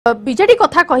BJD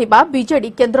कथा कहवा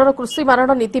BJD केन्द्र कृषि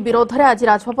मारण नीति विरोध में आज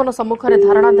राजभवन सम्मुख में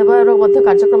धारणा देवार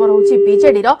कार्यक्रम रही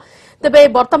बीजेडी तेबे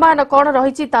वर्तमान कौन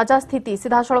रही ताजा स्थिति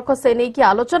सीधासख से नहीं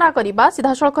आलोचना करवा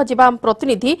सीधासख जीवा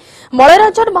प्रतिनिधि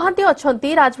मलयरंजन महांती अच्छा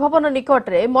राजभवन निकट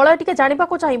में मलय टी जानवा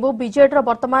चाहबू बीजेडी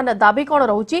वर्तमान दाबी कौन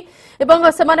रही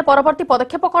परवर्ती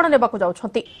पदक्षेप कौन ने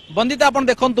बंदिता आप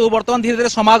देखो बर्तमान धीरे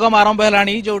धीरे समागम आरंभ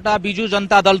है जोटा बिजु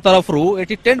जनता दल तरफ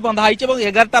टेंट बंधा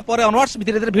 11टा पर अनवर्स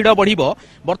धीरे धीरे भिड़ बढ़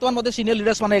बर्तमान मध्य सीनियर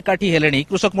लीडर्स मैंने एकाठी हेले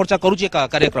कृषक मोर्चा करुचे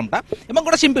कार्यक्रम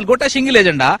गोटे सिंपल गोटे सिंगल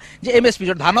एजेंडा जे एमएसपी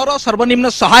जो धानर सर्वनिम्न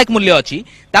सहायक मूल्य अच्छी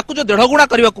ताकू जो 1.5 गुणा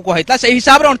करने को कहता से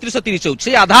हिसाब से 2930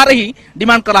 होउछि आधार ही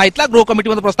डिमांड कराइतला गृह कमिटी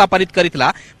मध्य प्रस्ताव पारित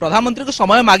करितला प्रधानमंत्री को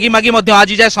समय मागी मागी मध्य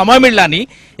आज जाए समय मिललानी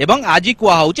एवं आज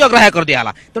कुआ होउछि अग्राह्य कर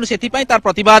दियाला तेणु सेति पई तार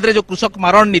प्रतिवाद रे जो कृषक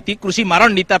मारण नीति कृषि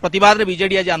मारण नीति प्रतिवाद रे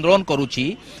बीजेडी आज आंदोलन करूछि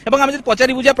एवं हम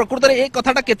पचारि बुझा प्रकृत रे एक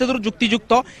कथाटा केते दूर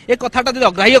युक्तियुक्त एक कथाटा जदि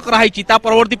अग्राह्य कराइछि ता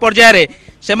परवर्ती पर्याय रे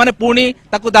सेमाने पुणी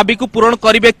ताकू दाबी को पूरण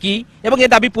करिवे कि एवं ए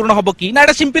दाबी पूर्ण हबो कि ना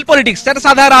एटा सिंपल पॉलिटिक्स एटा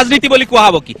साधा राजनीति बोली कुआ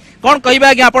हबो कि कोन कहबा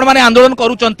आज्ञा आपण माने आंदोलन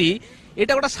करूचंती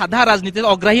एटा गोटा साधा राजनीति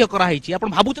अग्राह्य कराइछि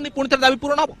आपण भाबुचंती पुणी थर दाबी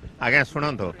पूर्ण हबो आज्ञा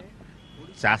सुनंतो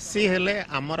चासी हेले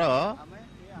हमर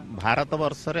भारत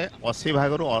वर्ष रे 80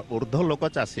 भागरु ऊर्ध्व लोक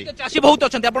चासी बहुत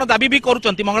अछंती आपण दाबी भी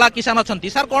करूचंती मंगला किसान अछंती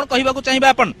सर कोन कहबा को चाहिबा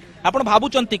आपण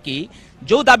भाबुचंती कि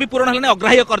जो दाबी पूर्ण हले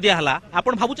अग्राह्य कर दिया हला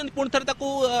आपण भाबुचंती पुणी थर ताकू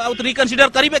रिकन्सिडर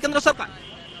करिवे केंद्र सरकार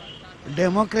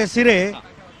डेमोक्रेसी रे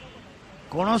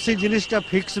कोनोसी जिनिसटा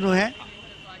फिक्स नुहे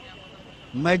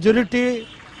मेजॉरिटी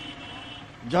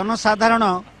जनसाधारण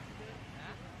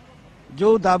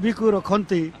जो दाबी को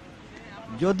रखती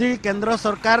जदि केंद्र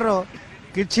सरकार रो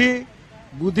किछि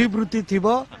बुद्धिवृत्ति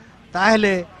थिबो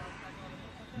ताहेले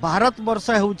भारत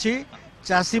वर्ष होउछि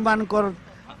चासी मानकर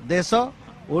देश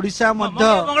ओडिशा मध्य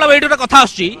मंगला बेडा कथा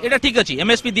आछि एटा ठीक अछि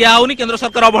एमएसपी दिया होनी केंद्र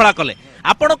सरकार अवहेला कले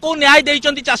आपण को न्याय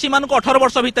देइचंती चासी मान को 18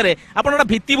 वर्ष भितरे आपण एटा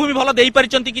भित्तिभूमि भलो देई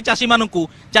परिचंती कि चासी मान को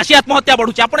चासी आत्महत्या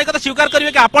बढ़ुछि आपण एकता स्वीकार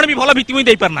करिवे कि आपण भी भलो भित्तिभूमि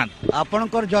देई परना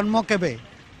आपनकर जन्म केबे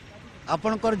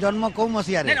आपनकर जन्म को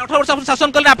मसिया रे 18 वर्ष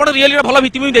शासन कले आपण रियली भलो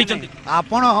भित्तिभूमि देइचंती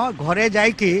आपण घरे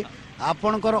जाई कि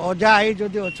आपनकर अजा आई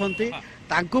जदि अछंती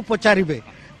तांकू पचारिबे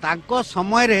तांको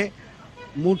समय रे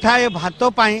मुठाए भात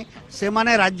पाई से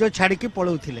माने राज्य छाड़ी की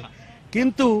पळौथिले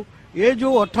किंतु ये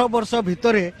जो 18 वर्ष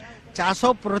भितरे चाष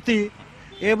प्रति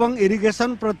एवं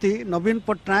इरिगेशन प्रति नवीन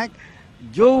पट्टनायक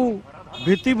जो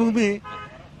भित्तिभूमि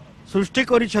सृष्टि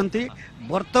करिसंती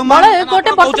वर्तमान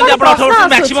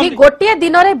गोटे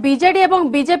दिन में बीजेडी एवं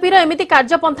बीजेपी एमती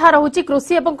कार्यपंथा रहुची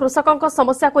कृषि एवं कृषकों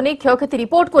समस्या को नहीं क्षयक्षति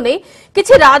रिपोर्ट को नहीं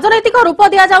किसी राजनैतिक रूप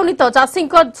दि जाउनी तो चाषी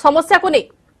समस्या को नहीं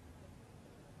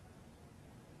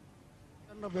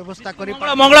व्यवस्था करी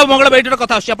मंगल मंगल बेटर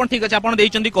कथा आछि आपण ठीक अछि आपण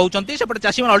देइचंदी कहउचंती सेपटे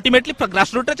चासी मान अल्टीमेटली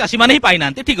ग्रास रूट रे चासी मान ही पाइ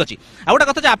नांती ठीक अछि आ गोटा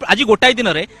कथा आज गोटाई दिन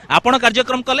रे आपण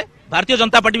कार्यक्रम कले भारतीय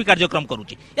जनता पार्टी भी कार्यक्रम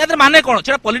करूची यादर माने कोन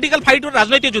सेटा पॉलिटिकल फाइट और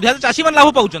राजनीतिक युद्ध चासी मान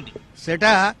लाभ पाउचंती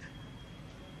सेटा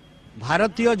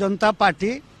भारतीय जनता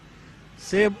पार्टी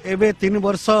से एबे 3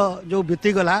 वर्ष जो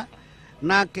बीती गला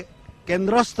ना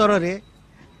केंद्र स्तर रे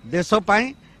देश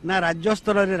पाई ना राज्य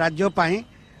स्तर रे राज्य पाई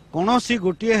कोनोसी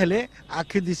गोटिए हेले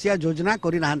आखि दिसिया योजना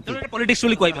करि नाहंती पॉलिटिक्स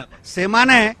बोली कहबा से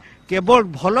माने केवल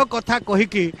भलो कथा कहि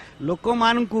कि लोक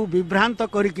मान को विभ्रांत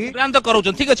करि कि विभ्रांत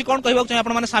करूछन ठीक अछि कोन कहबा चाहिँ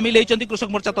आपण माने शामिल हेचंती कृषक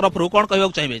मोर्चा तरफ रो कोन कहबा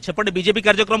चाहिबे सेपटे बीजेपी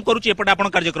कार्यक्रम करूची एपटे आपण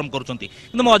कार्यक्रम करूछंती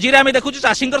किंतु मझिरे हम देखुची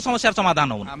चाषींकर समस्या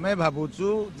समाधान होउन हमें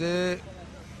भाबुचु जे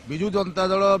बिजु जनता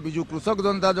दल बिजु कृषक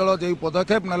जनता दल जे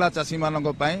पदक्षेप नला चाषी मानक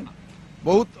पई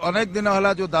बहुत अनेक दिन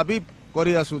हला जो दाबी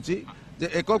करि आसुची जे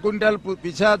 1 क्विंटल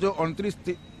पिछा जो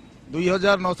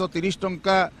 29,930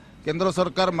 टंका केंद्र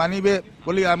सरकार मानिबे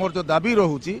बोली आमर जो दाबी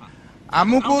रहुची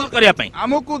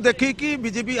आमुकु देखि कि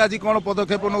बीजेपी आज कोन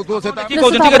पदक्षेप नउथो सेता की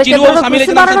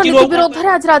विरोध रे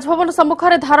आज राजभवन सम्मुख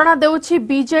रे धारणा देउछि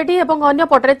बीजेडी एवं अन्य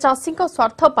पटरे चाषी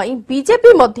स्वार्थ पई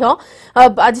बीजेपी मध्य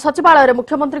आज सचिवालय रे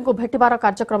मुख्यमंत्री को भेटिबार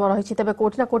कार्यक्रम रहिछि तबे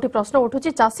कोठी ना कोठी प्रश्न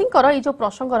उठुछि चाषींकर ए जो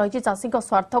प्रसंग रहिछि चाषी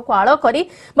स्वार्थ को आळ करी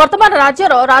वर्तमान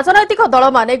राज्यर राजनैतिक दल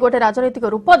माने गोटे राजनैतिक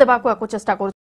रूप देबा को चेष्टा कर